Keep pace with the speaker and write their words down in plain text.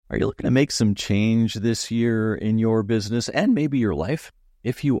Are you looking to make some change this year in your business and maybe your life?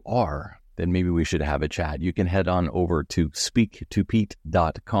 If you are, then maybe we should have a chat. You can head on over to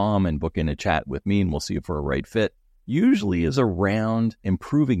speaktopete.com and book in a chat with me, and we'll see if we're a right fit. Usually is around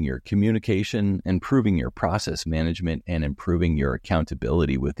improving your communication, improving your process management, and improving your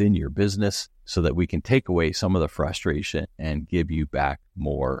accountability within your business so that we can take away some of the frustration and give you back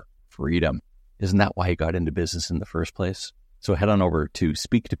more freedom. Isn't that why you got into business in the first place? So head on over to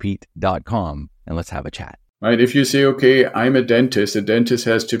speaktopete.com and let's have a chat. Right. If you say, okay, I'm a dentist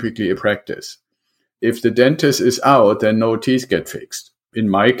has typically a practice. If the dentist is out, then no teeth get fixed. In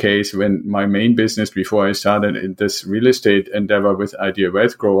my case, when my main business before I started in this real estate endeavor with Idea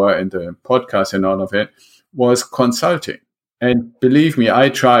Wealth Grower and the podcast and all of it was consulting. And believe me, I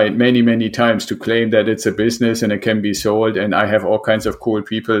tried many, many times to claim that it's a business and it can be sold. And I have all kinds of cool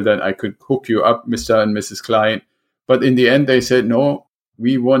people that I could hook you up, Mr. and Mrs. Klein. But in the end, they said, no,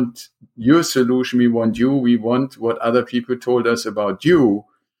 we want your solution. We want you. We want what other people told us about you,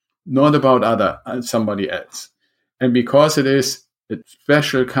 not about somebody else. And because it is a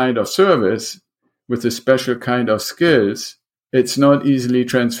special kind of service with a special kind of skills, it's not easily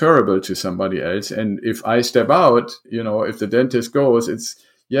transferable to somebody else. And if I step out, if the dentist goes,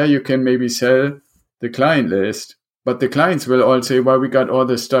 you can maybe sell the client list. But the clients will all say, well, we got all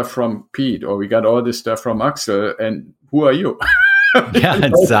this stuff from Pete or we got all this stuff from Axel. And who are you? Yeah,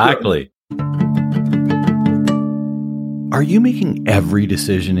 exactly. Are you making every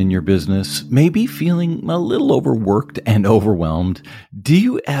decision in your business? Maybe feeling a little overworked and overwhelmed? Do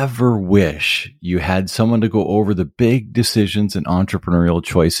you ever wish you had someone to go over the big decisions and entrepreneurial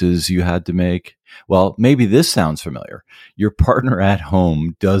choices you had to make? Well, maybe this sounds familiar. Your partner at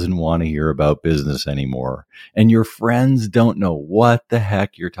home doesn't want to hear about business anymore, and your friends don't know what the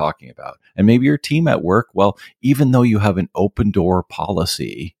heck you're talking about. And maybe your team at work, well, even though you have an open door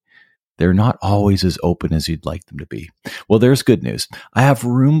policy, they're not always as open as you'd like them to be. Well, there's good news. I have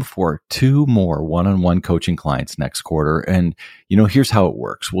room for 2 more one-on-one coaching clients next quarter. And, here's how it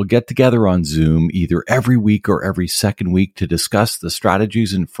works. We'll get together on Zoom either every week or every second week to discuss the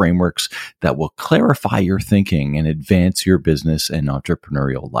strategies and frameworks that will clarify your thinking and advance your business and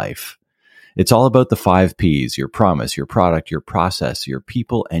entrepreneurial life. It's all about the 5 Ps, your promise, your product, your process, your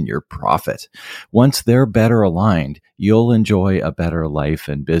people, and your profit. Once they're better aligned, you'll enjoy a better life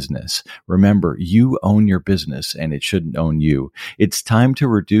and business. Remember, you own your business and it shouldn't own you. It's time to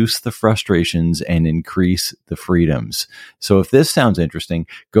reduce the frustrations and increase the freedoms. So if this sounds interesting,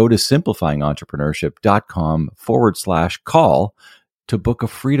 go to simplifyingentrpreneurship.com/call to book a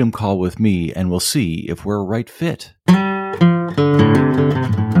freedom call with me, and we'll see if we're a right fit.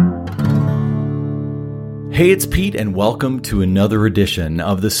 Hey, it's Pete, and welcome to another edition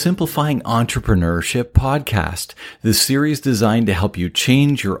of the Simplifying Entrepreneurship podcast, the series designed to help you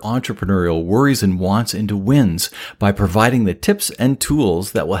change your entrepreneurial worries and wants into wins by providing the tips and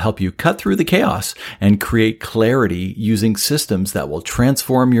tools that will help you cut through the chaos and create clarity using systems that will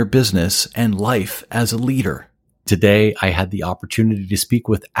transform your business and life as a leader. Today, I had the opportunity to speak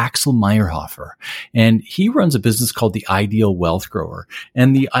with Axel Meirhoefer, and he runs a business called the Ideal Wealth Grower.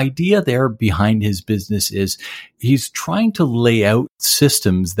 And the idea there behind his business is he's trying to lay out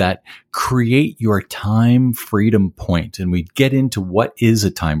systems that create your time freedom point. And we get into what is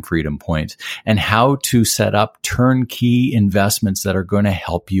a time freedom point and how to set up turnkey investments that are going to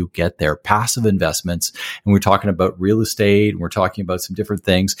help you get there, passive investments. And we're talking about real estate, and we're talking about some different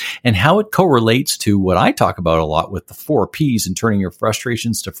things and how it correlates to what I talk about a lot with the 4 Ps and turning your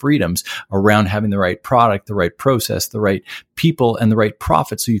frustrations to freedoms around having the right product, the right process, the right people, and the right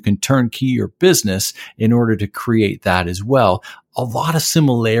profit so you can turnkey your business in order to create that as well. A lot of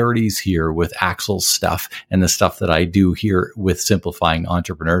similarities here with Axel's stuff and the stuff that I do here with Simplifying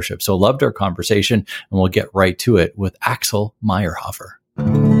Entrepreneurship. So loved our conversation, and we'll get right to it with Axel Meirhoefer.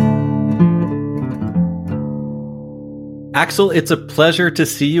 Axel, it's a pleasure to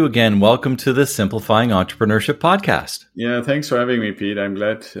see you again. Welcome to the Simplifying Entrepreneurship podcast. Yeah, thanks for having me, Pete. I'm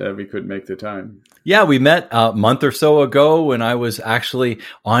glad we could make the time. Yeah, we met a month or so ago when I was actually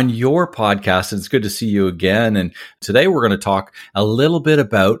on your podcast, and it's good to see you again. And today we're going to talk a little bit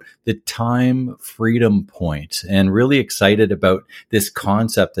about the time freedom point, and really excited about this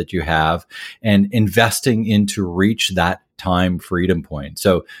concept that you have and investing in to reach that time freedom point.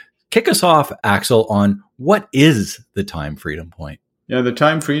 So kick us off, Axel, on what is the time freedom point? Yeah, the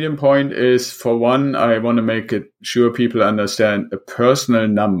time freedom point is, for one, I want to make it sure people understand a personal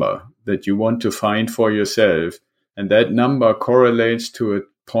number that you want to find for yourself. And that number correlates to a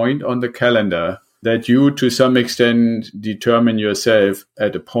point on the calendar that you, to some extent, determine yourself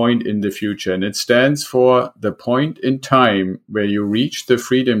at a point in the future. And it stands for the point in time where you reach the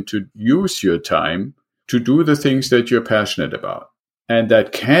freedom to use your time to do the things that you're passionate about. And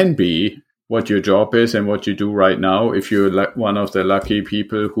that can be what your job is and what you do right now. If you're one of the lucky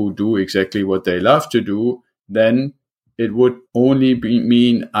people who do exactly what they love to do, then it would only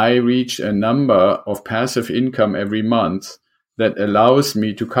mean I reach a number of passive income every month that allows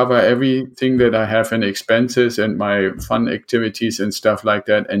me to cover everything that I have in expenses and my fun activities and stuff like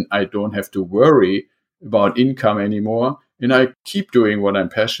that. And I don't have to worry about income anymore. And I keep doing what I'm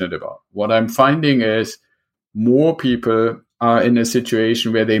passionate about. What I'm finding is more people are in a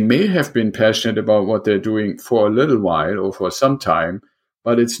situation where they may have been passionate about what they're doing for a little while or for some time,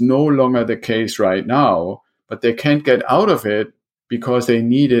 but it's no longer the case right now. But they can't get out of it because they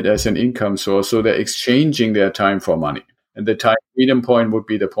need it as an income source. So they're exchanging their time for money. And the time freedom point would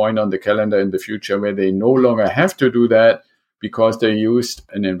be the point on the calendar in the future where they no longer have to do that because they used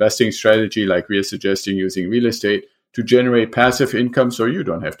an investing strategy like we are suggesting using real estate to generate passive income. So you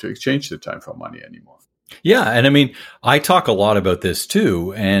don't have to exchange the time for money anymore. Yeah. And I mean, I talk a lot about this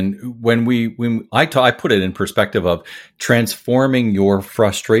too. And I put it in perspective of transforming your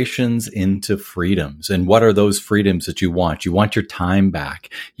frustrations into freedoms. And what are those freedoms that you want? You want your time back.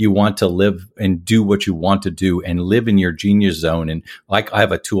 You want to live and do what you want to do and live in your genius zone. And like I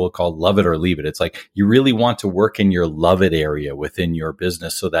have a tool called Love It or Leave It. It's like you really want to work in your love it area within your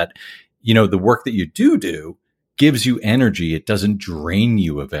business so that, the work that you do gives you energy. It doesn't drain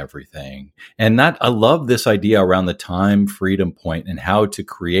you of everything. And that I love this idea around the time freedom point and how to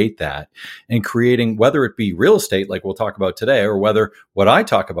create that and creating, whether it be real estate, like we'll talk about today, or whether what I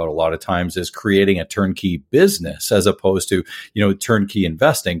talk about a lot of times is creating a turnkey business as opposed to, turnkey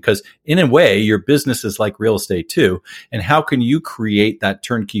investing. Because in a way, your business is like real estate too. And how can you create that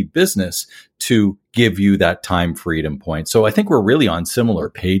turnkey business to give you that time freedom point? So I think we're really on similar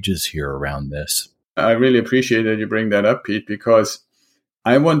pages here around this. I really appreciate that you bring that up, Pete, because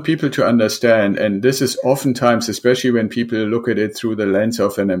I want people to understand, and this is oftentimes, especially when people look at it through the lens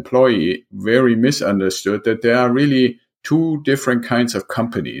of an employee, very misunderstood, that there are really two different kinds of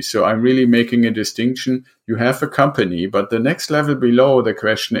companies. So I'm really making a distinction. You have a company, but the next level below, the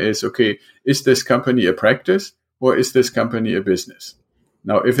question is, okay, is this company a practice or is this company a business?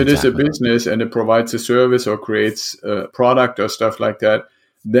 Now, if it is a business and it provides a service or creates a product or stuff like that,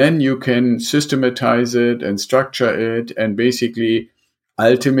 then you can systematize it and structure it. And basically,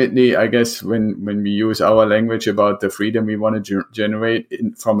 ultimately, I guess when we use our language about the freedom we want to generate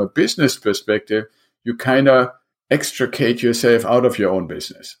from a business perspective, you kind of extricate yourself out of your own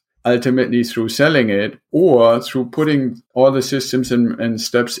business, ultimately through selling it or through putting all the systems and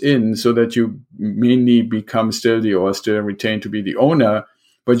steps in so that you mainly become still retain to be the owner,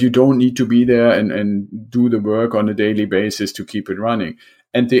 but you don't need to be there and do the work on a daily basis to keep it running.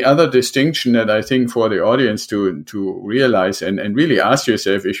 And the other distinction that I think for the audience to realize and really ask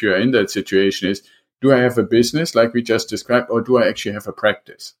yourself if you're in that situation is, do I have a business like we just described, or do I actually have a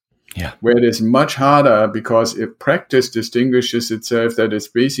practice? Yeah. Where it is much harder because if practice distinguishes itself, that it's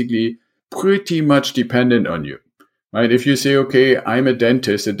basically pretty much dependent on you, right? If you say, okay, I'm a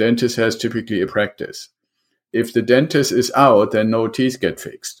dentist has typically a practice. If the dentist is out, then no teeth get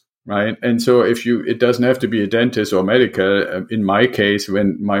fixed. Right. And so it doesn't have to be a dentist or medical. In my case,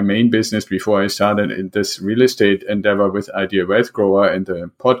 when my main business before I started in this real estate endeavor with Idea Wealth Grower and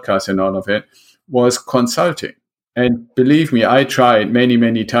the podcast and all of it was consulting. And believe me, I tried many,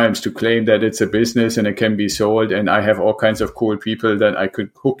 many times to claim that it's a business and it can be sold. And I have all kinds of cool people that I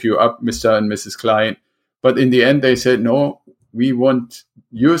could hook you up, Mr. and Mrs. Client. But in the end, they said, no, we want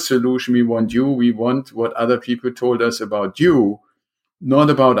your solution. We want you. We want what other people told us about you,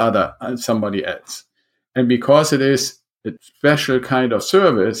 not about somebody else. And because it is a special kind of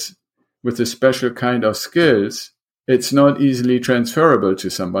service with a special kind of skills, it's not easily transferable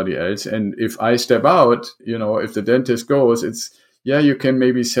to somebody else. And if I step out, if the dentist goes, you can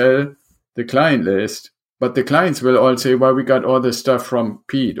maybe sell the client list, but the clients will all say, well, we got all this stuff from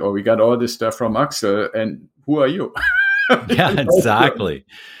Pete, or we got all this stuff from Axel, and who are you? Yeah, exactly.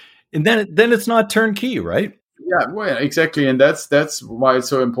 And then it's not turnkey, right? Yeah, well, exactly. And that's why it's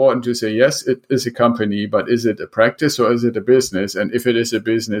so important to say, yes, it is a company, but is it a practice or is it a business? And if it is a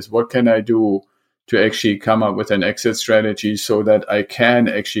business, what can I do to actually come up with an exit strategy so that I can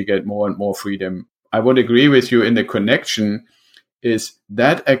actually get more and more freedom? I would agree with you in the connection is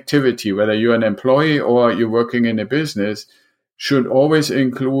that activity, whether you're an employee or you're working in a business, should always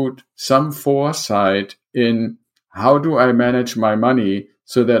include some foresight in how do I manage my money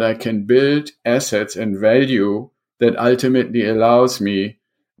so that I can build assets and value that ultimately allows me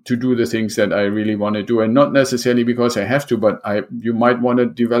to do the things that I really want to do. And not necessarily because I have to, but you might want to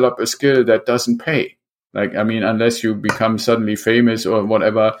develop a skill that doesn't pay. Like, I mean, unless you become suddenly famous or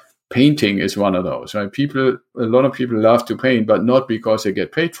whatever, painting is one of those, right? A lot of people love to paint, but not because they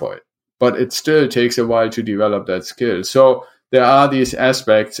get paid for it. But it still takes a while to develop that skill. So there are these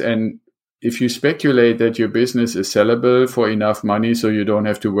aspects. And if you speculate that your business is sellable for enough money so you don't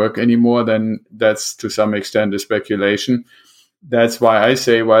have to work anymore, then that's to some extent a speculation. That's why I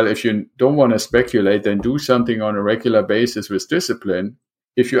say, well, if you don't want to speculate, then do something on a regular basis with discipline.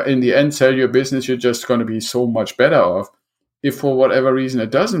 If you in the end sell your business, you're just going to be so much better off. If for whatever reason it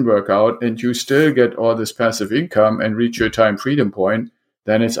doesn't work out and you still get all this passive income and reach your time freedom point,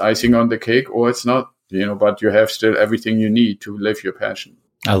 then it's icing on the cake, or it's not, but you have still everything you need to live your passion.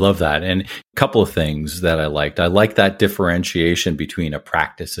 I love that. And a couple of things that I liked. I like that differentiation between a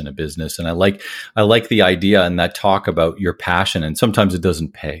practice and a business. And I like the idea and that talk about your passion. And sometimes it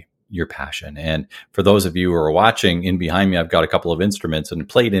doesn't pay your passion. And for those of you who are watching, in behind me, I've got a couple of instruments and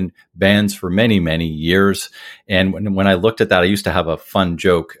played in bands for many, many years. And when I looked at that, I used to have a fun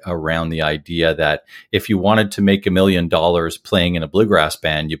joke around the idea that if you wanted to make $1 million playing in a bluegrass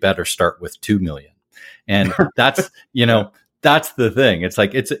band, you better start with 2 million. And that's, that's the thing. It's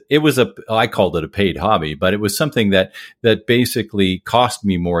like, I called it a paid hobby, but it was something that basically cost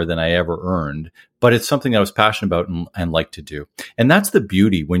me more than I ever earned. But it's something I was passionate about and like to do. And that's the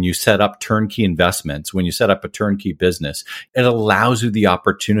beauty when you set up turnkey investments, when you set up a turnkey business, it allows you the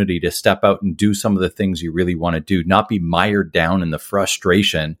opportunity to step out and do some of the things you really want to do, not be mired down in the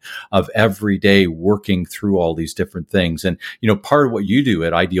frustration of every day working through all these different things. And, part of what you do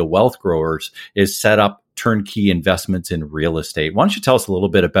at Ideal Wealth Growers is set up turnkey investments in real estate. Why don't you tell us a little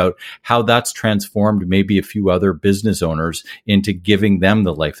bit about how that's transformed maybe a few other business owners into giving them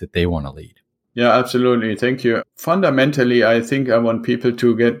the life that they want to lead? Yeah, absolutely. Thank you. Fundamentally, I think I want people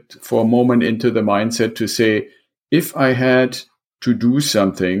to get for a moment into the mindset to say, if I had to do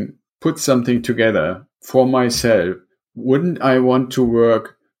something, put something together for myself, wouldn't I want to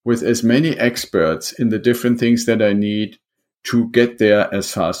work with as many experts in the different things that I need to get there as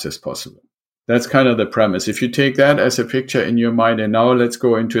fast as possible? That's kind of the premise. If you take that as a picture in your mind, and now let's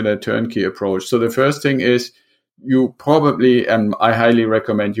go into the turnkey approach. So the first thing is you probably, and I highly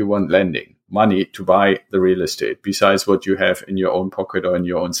recommend you want lending money to buy the real estate besides what you have in your own pocket or in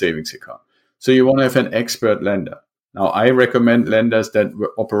your own savings account. So you want to have an expert lender. Now, I recommend lenders that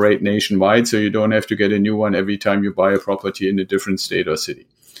operate nationwide, so you don't have to get a new one every time you buy a property in a different state or city.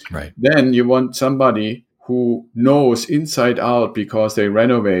 Right. Then you want somebody who knows inside out because they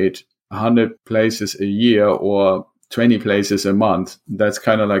renovate 100 places a year or 20 places a month. That's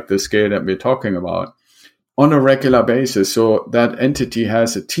kind of like the scale that we're talking about on a regular basis. So that entity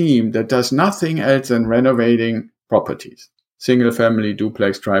has a team that does nothing else than renovating properties, single family,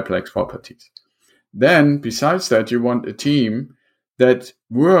 duplex, triplex properties. Then besides that, you want a team that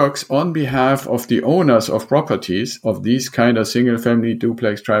works on behalf of the owners of properties, of these kind of single family,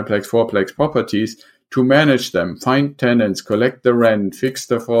 duplex, triplex, fourplex properties, to manage them, find tenants, collect the rent, fix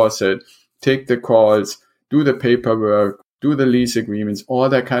the faucet, take the calls, do the paperwork, do the lease agreements, all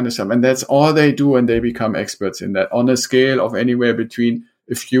that kind of stuff. And that's all they do, and they become experts in that on a scale of anywhere between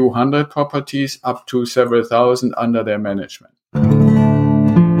a few hundred properties up to several thousand under their management.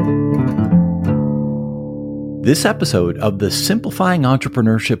 This episode of the Simplifying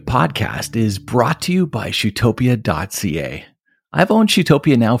Entrepreneurship podcast is brought to you by Shootopia.ca. I've owned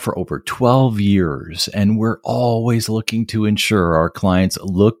Shootopia now for over 12 years, and we're always looking to ensure our clients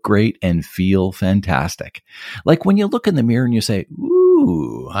look great and feel fantastic. Like when you look in the mirror and you say,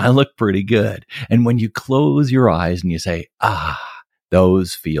 ooh, I look pretty good. And when you close your eyes and you say,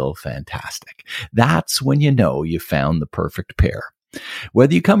 those feel fantastic. That's when you know you found the perfect pair.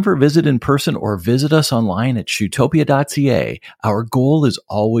 Whether you come for a visit in person or visit us online at Shootopia.ca, our goal is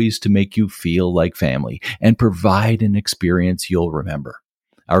always to make you feel like family and provide an experience you'll remember.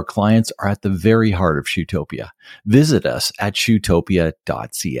 Our clients are at the very heart of Shootopia. Visit us at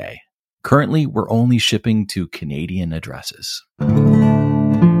Shootopia.ca. Currently, we're only shipping to Canadian addresses.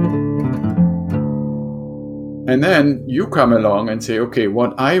 And then you come along and say, okay,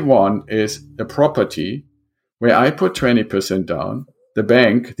 what I want is a property where I put 20% down. The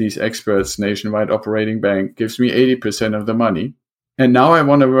bank, these experts, nationwide operating bank, gives me 80% of the money. And now I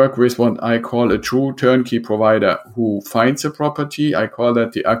want to work with what I call a true turnkey provider who finds a property. I call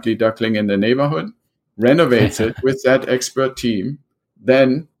that the ugly duckling in the neighborhood, renovates it with that expert team,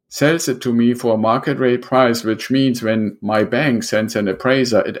 then sells it to me for a market rate price, which means when my bank sends an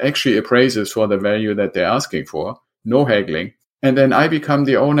appraiser, it actually appraises for the value that they're asking for. No haggling. And then I become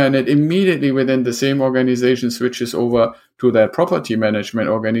the owner, and it immediately within the same organization switches over to that property management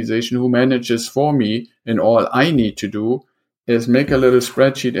organization who manages for me. And all I need to do is make a little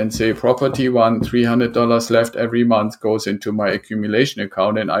spreadsheet and say property one, $300 left every month goes into my accumulation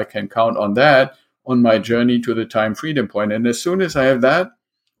account. And I can count on that on my journey to the time freedom point. And as soon as I have that,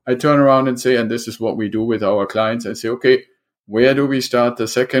 I turn around and say, and this is what we do with our clients. I say, okay, where do we start the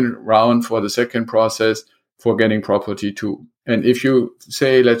second round for the second process for getting property two? And if you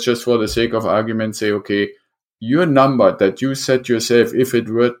say, let's just for the sake of argument say, okay, your number that you set yourself, if it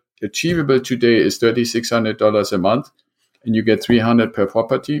were achievable today, is $3,600 a month, and you get 300 per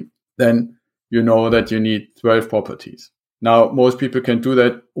property, then you know that you need 12 properties. Now, most people can do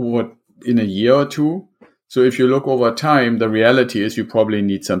that in a year or two. So if you look over time, the reality is you probably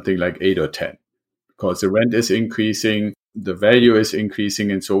need something like 8 or 10 because the rent is increasing, the value is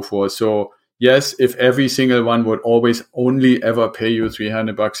increasing, and so forth. So yes, if every single one would always only ever pay you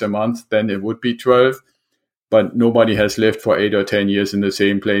 $300 a month, then it would be 12. But nobody has lived for 8 or 10 years in the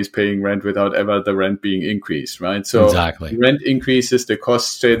same place paying rent without ever the rent being increased, right? So exactly. Rent increases, the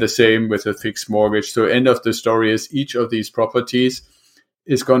costs stay the same with a fixed mortgage. So end of the story is each of these properties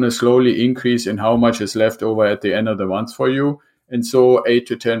is going to slowly increase in how much is left over at the end of the month for you. And so 8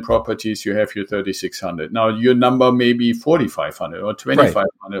 to 10 properties, you have your 3,600. Now your number may be 4,500 or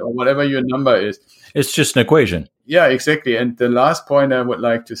 2,500 or whatever your number is. It's just an equation. Yeah, exactly. And the last point I would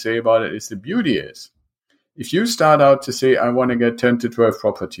like to say about it is the beauty is, if you start out to say, I want to get 10 to 12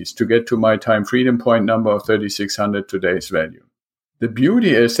 properties to get to my time freedom point number of 3,600 today's value. The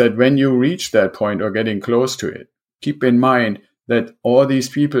beauty is that when you reach that point or getting close to it, keep in mind that all these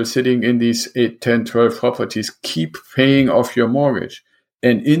people sitting in these 8, 10, 12 properties keep paying off your mortgage.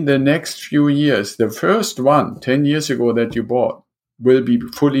 And in the next few years, the first one 10 years ago that you bought will be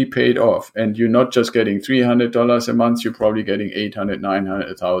fully paid off. And you're not just getting $300 a month, you're probably getting $800,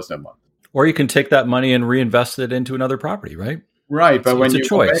 $900, $1,000 a month. Or you can take that money and reinvest it into another property, right? Right. But when it's a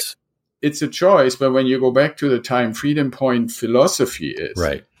choice. It's a choice. But when you go back to the time freedom point philosophy is,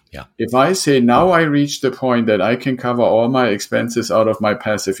 right. Yeah. If I say now I reach the point that I can cover all my expenses out of my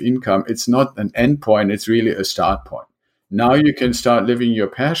passive income, it's not an end point. It's really a start point. Now you can start living your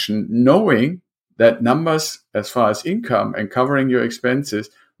passion, knowing that numbers as far as income and covering your expenses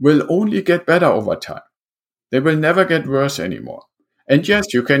will only get better over time. They will never get worse anymore. And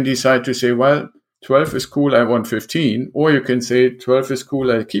yes, you can decide to say, well, 12 is cool, I want 15. Or you can say 12 is cool,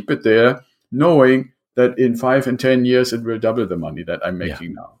 I keep it there, knowing that in 5 and 10 years, it will double the money that I'm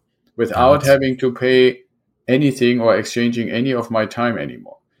making now, without having to pay anything or exchanging any of my time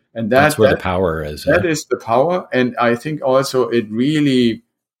anymore. And that's where the power is. That is the power. And I think also it really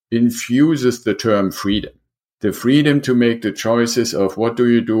infuses the term freedom. The freedom to make the choices of what do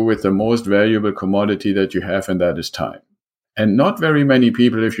you do with the most valuable commodity that you have, and that is time. And not very many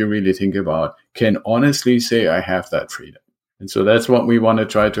people, if you really think about, can honestly say, I have that freedom. And so that's what we want to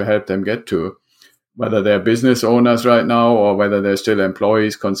try to help them get to, whether they're business owners right now or whether they're still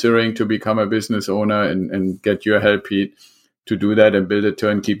employees considering to become a business owner and get your help, Pete, to do that and build a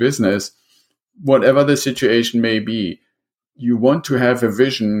turnkey business. Whatever the situation may be, you want to have a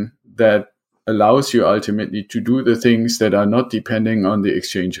vision that allows you ultimately to do the things that are not depending on the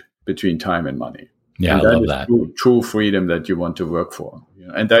exchange between time and money. Yeah, and I love that. True freedom that you want to work for.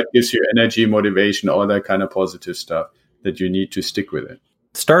 And that gives you energy, motivation, all that kind of positive stuff that you need to stick with it.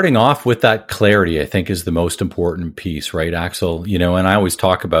 Starting off with that clarity, I think, is the most important piece, right, Axel? And I always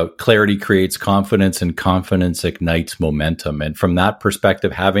talk about clarity creates confidence and confidence ignites momentum. And from that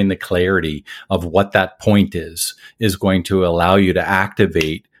perspective, having the clarity of what that point is going to allow you to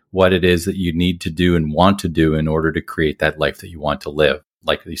activate what it is that you need to do and want to do in order to create that life that you want to live.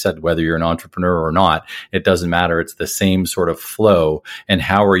 Like you said, whether you're an entrepreneur or not, it doesn't matter. It's the same sort of flow. And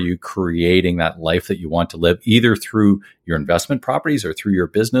how are you creating that life that you want to live, either through your investment properties or through your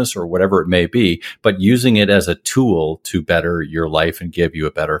business or whatever it may be, but using it as a tool to better your life and give you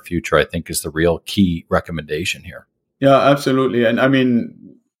a better future, I think is the real key recommendation here. Yeah, absolutely. And I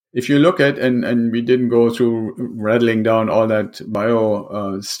mean, if you look at, and we didn't go through rattling down all that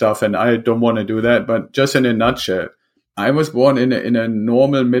bio stuff, and I don't want to do that, but just in a nutshell, I was born in a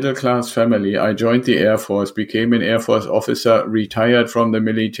normal middle-class family. I joined the Air Force, became an Air Force officer, retired from the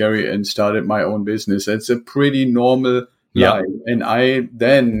military, and started my own business. It's a pretty normal life. And I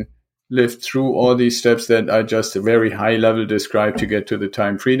then lived through all these steps that I just very high level described to get to the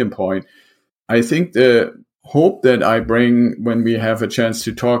time freedom point. I think the hope that I bring when we have a chance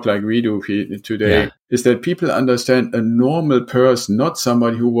to talk like we do today is that people understand a normal person, not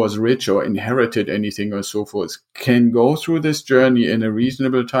somebody who was rich or inherited anything or so forth, can go through this journey in a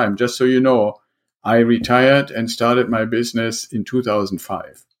reasonable time. Just so you know, I retired and started my business in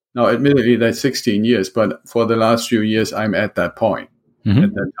 2005. Now, admittedly, that's 16 years, but for the last few years, I'm at that point,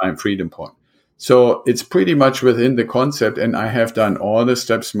 at that time, freedom point. So it's pretty much within the concept, and I have done all the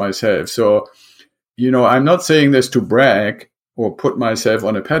steps myself. So, I'm not saying this to brag or put myself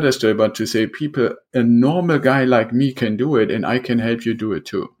on a pedestal, but to say a normal guy like me can do it, and I can help you do it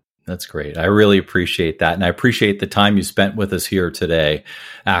too. That's great. I really appreciate that. And I appreciate the time you spent with us here today,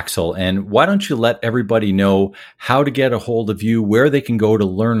 Axel. And why don't you let everybody know how to get a hold of you, where they can go to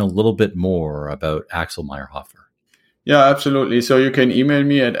learn a little bit more about Axel Meirhoefer? Yeah, absolutely. So you can email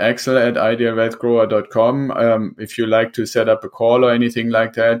me at axel@idealwealthgrower.com. If you like to set up a call or anything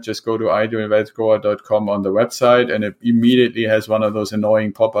like that, just go to idealwealthgrower.com on the website, and it immediately has one of those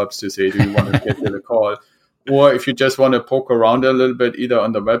annoying pop-ups to say, do you want to schedule a call? Or if you just want to poke around a little bit, either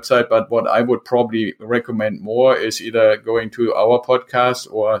on the website, but what I would probably recommend more is either going to our podcast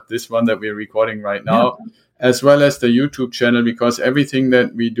or this one that we're recording right now, as well as the YouTube channel, because everything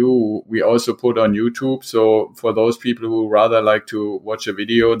that we do, we also put on YouTube. So for those people who rather like to watch a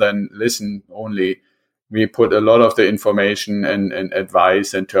video than listen only, we put a lot of the information and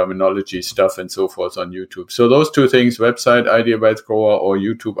advice and terminology stuff and so forth on YouTube. So those two things, website Ideal Wealth Grower or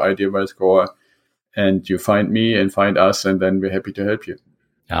YouTube Ideal Wealth Grower, and you find me and find us, and then we're happy to help you.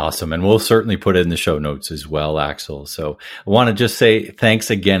 Awesome. And we'll certainly put it in the show notes as well, Axel. So I want to just say thanks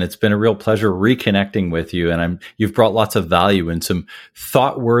again. It's been a real pleasure reconnecting with you. And you've brought lots of value and some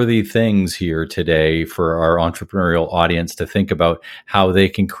thought-worthy things here today for our entrepreneurial audience to think about how they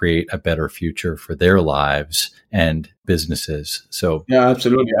can create a better future for their lives and businesses. So yeah,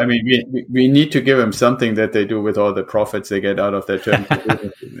 absolutely. I mean, we need to give them something that they do with all the profits they get out of their term.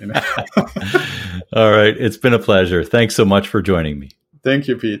 All right. It's been a pleasure. Thanks so much for joining me. Thank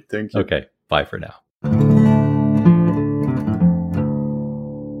you, Pete. Thank you. Okay. Bye for now.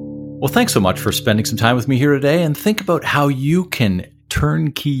 Well, thanks so much for spending some time with me here today, and think about how you can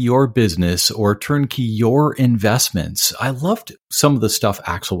turnkey your business or turnkey your investments. I loved some of the stuff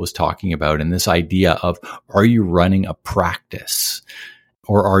Axel was talking about, and this idea of, are you running a practice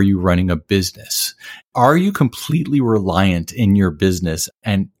or are you running a business? Are you completely reliant in your business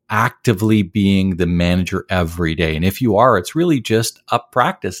and actively being the manager every day? And if you are, it's really just a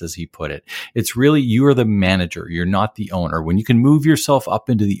practice, as he put it. It's really, you are the manager. You're not the owner. When you can move yourself up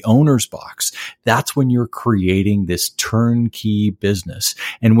into the owner's box, that's when you're creating this turnkey business.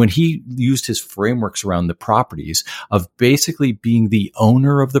 And when he used his frameworks around the properties of basically being the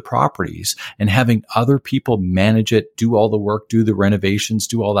owner of the properties and having other people manage it, do all the work, do the renovations,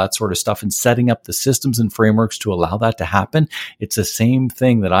 do all that sort of stuff, and setting up the systems and frameworks to allow that to happen, it's the same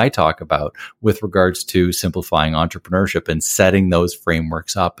thing that I talk about with regards to simplifying entrepreneurship and setting those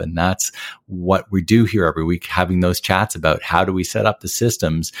frameworks up. And that's what we do here every week, having those chats about how do we set up the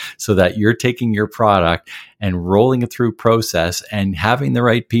systems so that you're taking your product and rolling it through process and having the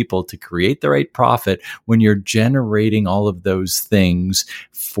right people to create the right profit when you're generating all of those things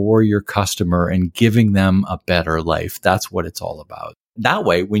for your customer and giving them a better life. That's what it's all about. That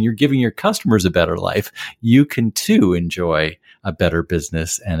way, when you're giving your customers a better life, you can too enjoy a better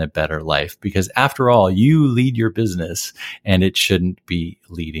business and a better life, because after all, you lead your business and it shouldn't be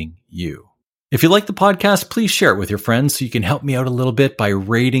leading you. If you like the podcast, please share it with your friends so you can help me out a little bit by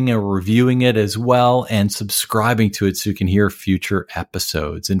rating and reviewing it as well, and subscribing to it so you can hear future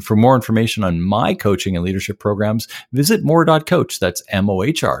episodes. And for more information on my coaching and leadership programs, visit more.coach. That's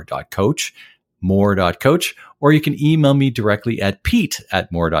mohr.coach, more.coach, or you can email me directly at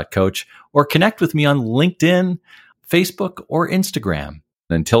pete@more.coach, or connect with me on LinkedIn, Facebook, or Instagram.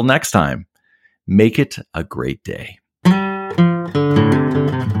 Until next time, make it a great day.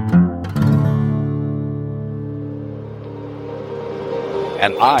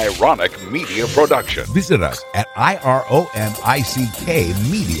 An ironic media production. Visit us at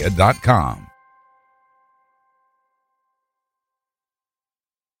ironickmedia.com.